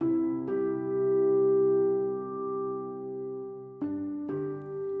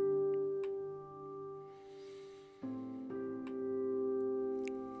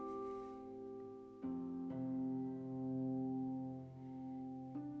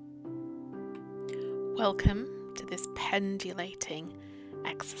Welcome to this pendulating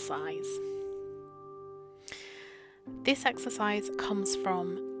exercise. This exercise comes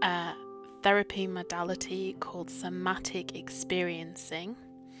from a therapy modality called somatic experiencing,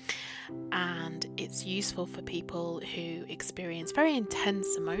 and it's useful for people who experience very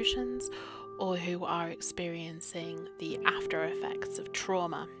intense emotions or who are experiencing the after effects of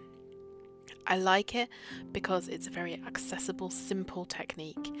trauma. I like it because it's a very accessible, simple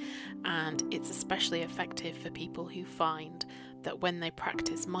technique, and it's especially effective for people who find that when they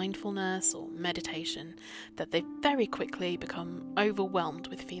practice mindfulness or meditation, that they very quickly become overwhelmed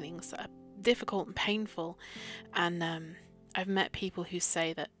with feelings that are difficult and painful. And I've met people who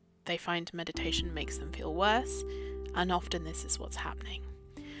say that they find meditation makes them feel worse, and often this is what's happening.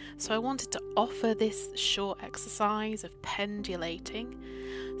 So I wanted to offer this short exercise of pendulating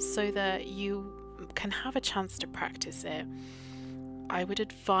so that you can have a chance to practice it. I would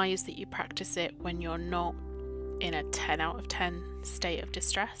advise that you practice it when you're not in a 10 out of 10 state of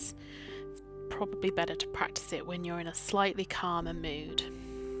distress. It's probably better to practice it when you're in a slightly calmer mood.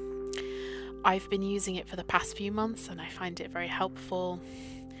 I've been using it for the past few months and I find it very helpful,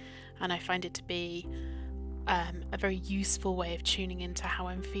 and I find it to be a very useful way of tuning into how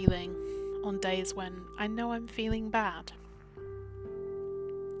I'm feeling on days when I know I'm feeling bad.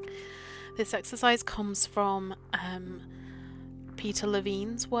 This exercise comes from Peter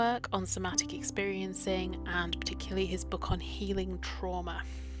Levine's work on somatic experiencing, and particularly his book on healing trauma.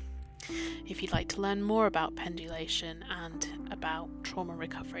 If you'd like to learn more about pendulation and about trauma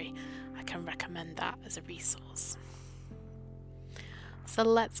recovery, I can recommend that as a resource. So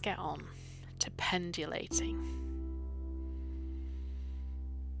let's get on to pendulating.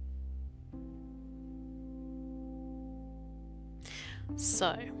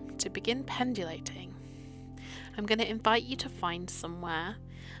 So, to begin pendulating, I'm going to invite you to find somewhere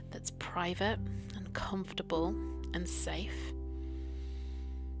that's private and comfortable and safe.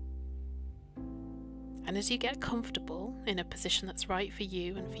 And as you get comfortable in a position that's right for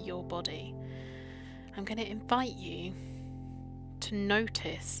you and for your body, I'm going to invite you to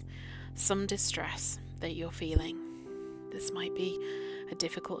notice some distress that you're feeling. This might be a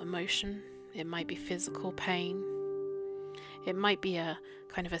difficult emotion, it might be physical pain, it might be a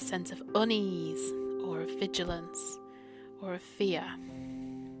kind of a sense of unease or of vigilance or of fear.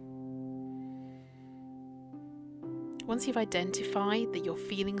 Once you've identified that you're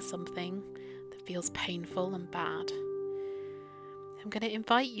feeling something that feels painful and bad, I'm going to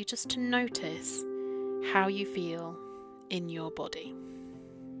invite you just to notice how you feel in your body.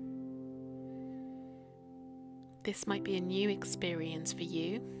 This might be a new experience for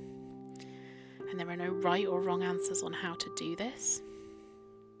you, and there are no right or wrong answers on how to do this.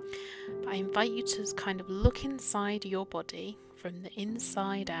 But I invite you to kind of look inside your body from the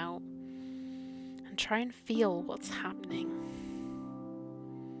inside out and try and feel what's happening.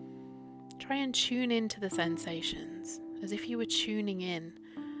 Try and tune into the sensations as if you were tuning in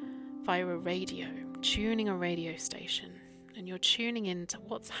via a radio, tuning a radio station, and you're tuning into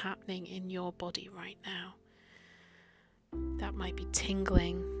what's happening in your body right now. That might be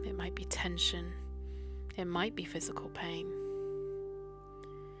tingling, it might be tension, it might be physical pain.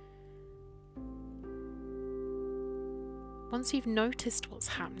 Once you've noticed what's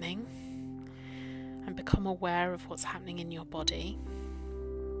happening and become aware of what's happening in your body,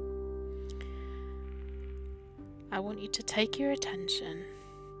 I want you to take your attention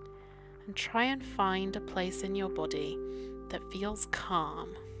and try and find a place in your body that feels calm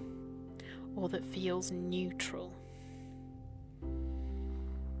or that feels neutral.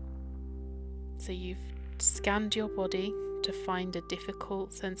 So you've scanned your body to find a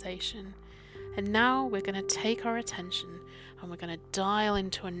difficult sensation, and now we're going to take our attention and we're going to dial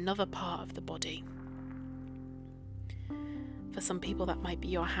into another part of the body. For some people that might be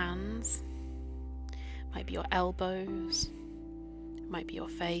your hands, might be your elbows, might be your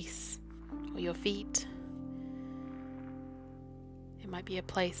face or your feet. It might be a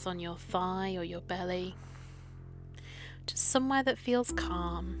place on your thigh or your belly. Just somewhere that feels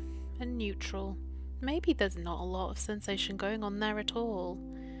calm and neutral. Maybe there's not a lot of sensation going on there at all.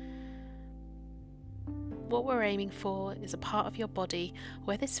 What we're aiming for is a part of your body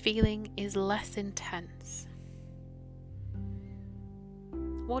where this feeling is less intense.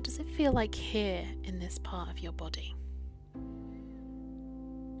 What does it feel like here in this part of your body?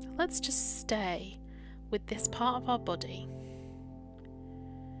 Let's just stay with this part of our body.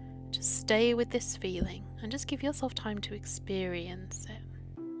 Just stay with this feeling and just give yourself time to experience it.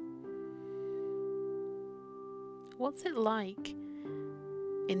 What's it like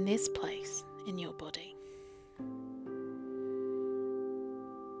in this place in your body?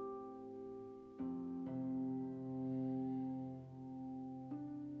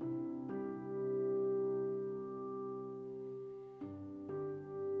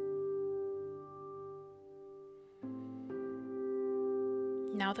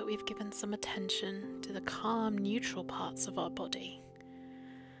 Now that we've given some attention to the calm, neutral parts of our body,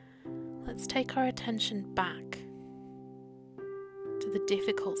 let's take our attention back to the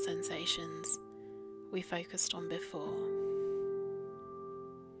difficult sensations we focused on before.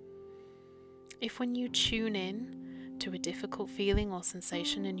 If when you tune in to a difficult feeling or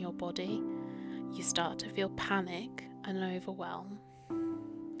sensation in your body, you start to feel panic and overwhelm,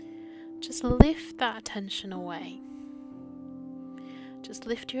 just lift that attention away. Just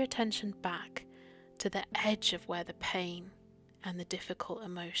lift your attention back to the edge of where the pain and the difficult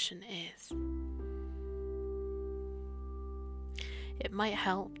emotion is. It might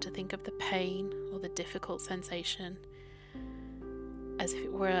help to think of the pain or the difficult sensation as if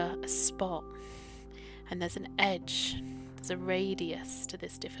it were a spot, and there's an edge, there's a radius to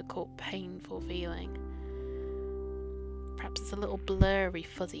this difficult, painful feeling. Perhaps it's a little blurry,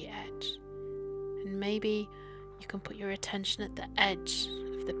 fuzzy edge, and maybe you can put your attention at the edge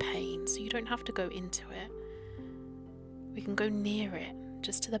of the pain so you don't have to go into it. We can go near it,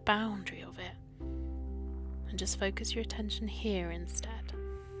 just to the boundary of it, and just focus your attention here instead.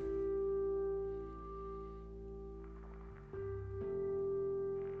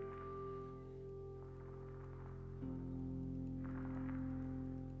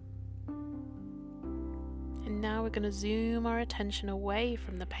 And now we're going to zoom our attention away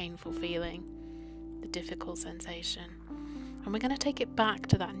from the painful feeling, the difficult sensation, and we're going to take it back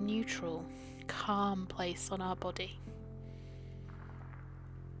to that neutral, calm place on our body.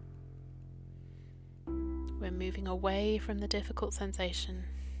 We're moving away from the difficult sensation,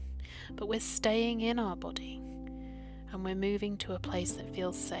 but we're staying in our body, and we're moving to a place that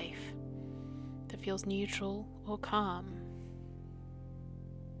feels safe, that feels neutral or calm.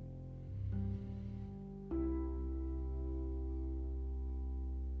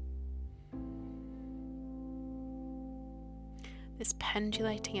 This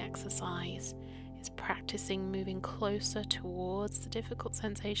pendulating exercise is practicing moving closer towards the difficult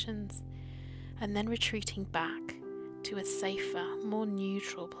sensations and then retreating back to a safer, more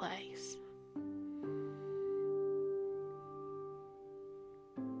neutral place.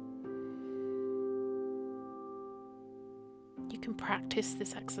 You can practice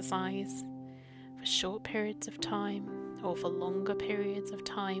this exercise for short periods of time or for longer periods of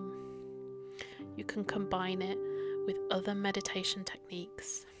time. You can combine it with other meditation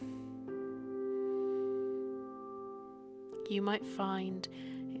techniques. You might find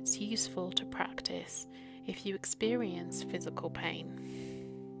it's useful to practice if you experience physical pain.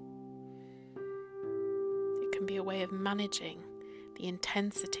 It can be a way of managing the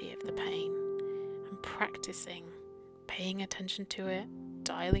intensity of the pain and practicing paying attention to it,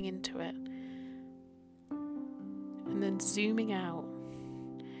 dialing into it, and then zooming out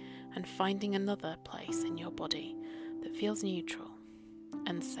and finding another place in your body that feels neutral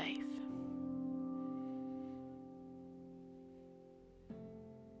and safe.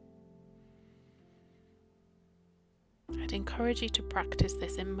 I'd encourage you to practice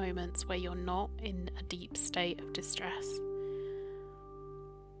this in moments where you're not in a deep state of distress.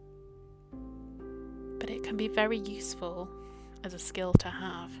 But it can be very useful as a skill to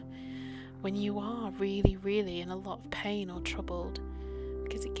have when you are really in a lot of pain or troubled,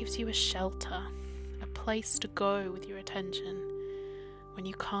 because it gives you a shelter, a place to go with your attention when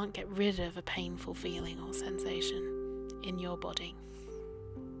you can't get rid of a painful feeling or sensation in your body.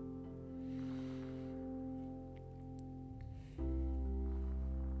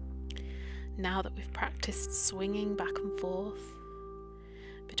 Now that we've practiced swinging back and forth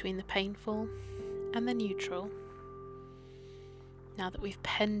between the painful and the neutral, now that we've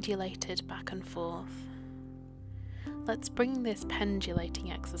pendulated back and forth, let's bring this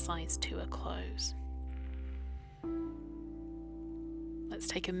pendulating exercise to a close. Let's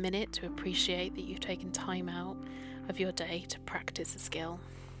take a minute to appreciate that you've taken time out of your day to practice a skill,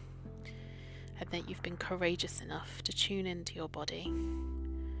 and that you've been courageous enough to tune into your body.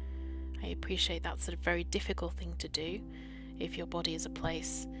 I appreciate that's a very difficult thing to do if your body is a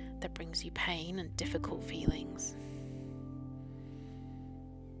place that brings you pain and difficult feelings.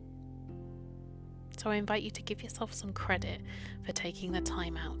 So I invite you to give yourself some credit for taking the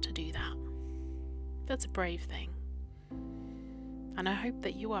time out to do that. That's a brave thing. And I hope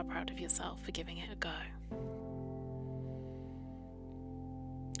that you are proud of yourself for giving it a go.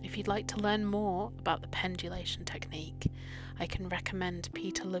 If you'd like to learn more about the pendulation technique, I can recommend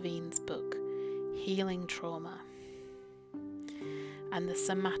Peter Levine's book, Healing Trauma, and the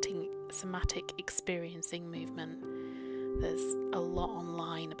somatic experiencing movement. There's a lot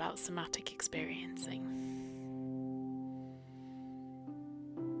online about somatic experiencing.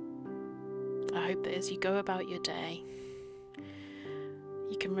 I hope that as you go about your day,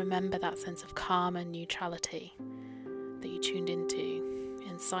 can remember that sense of calm and neutrality that you tuned into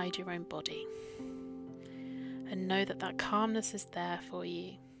inside your own body. And know that that calmness is there for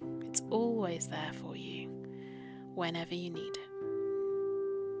you. It's always there for you whenever you need it.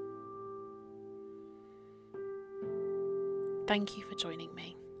 Thank you for joining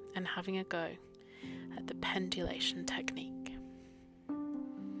me and having a go at the pendulation technique.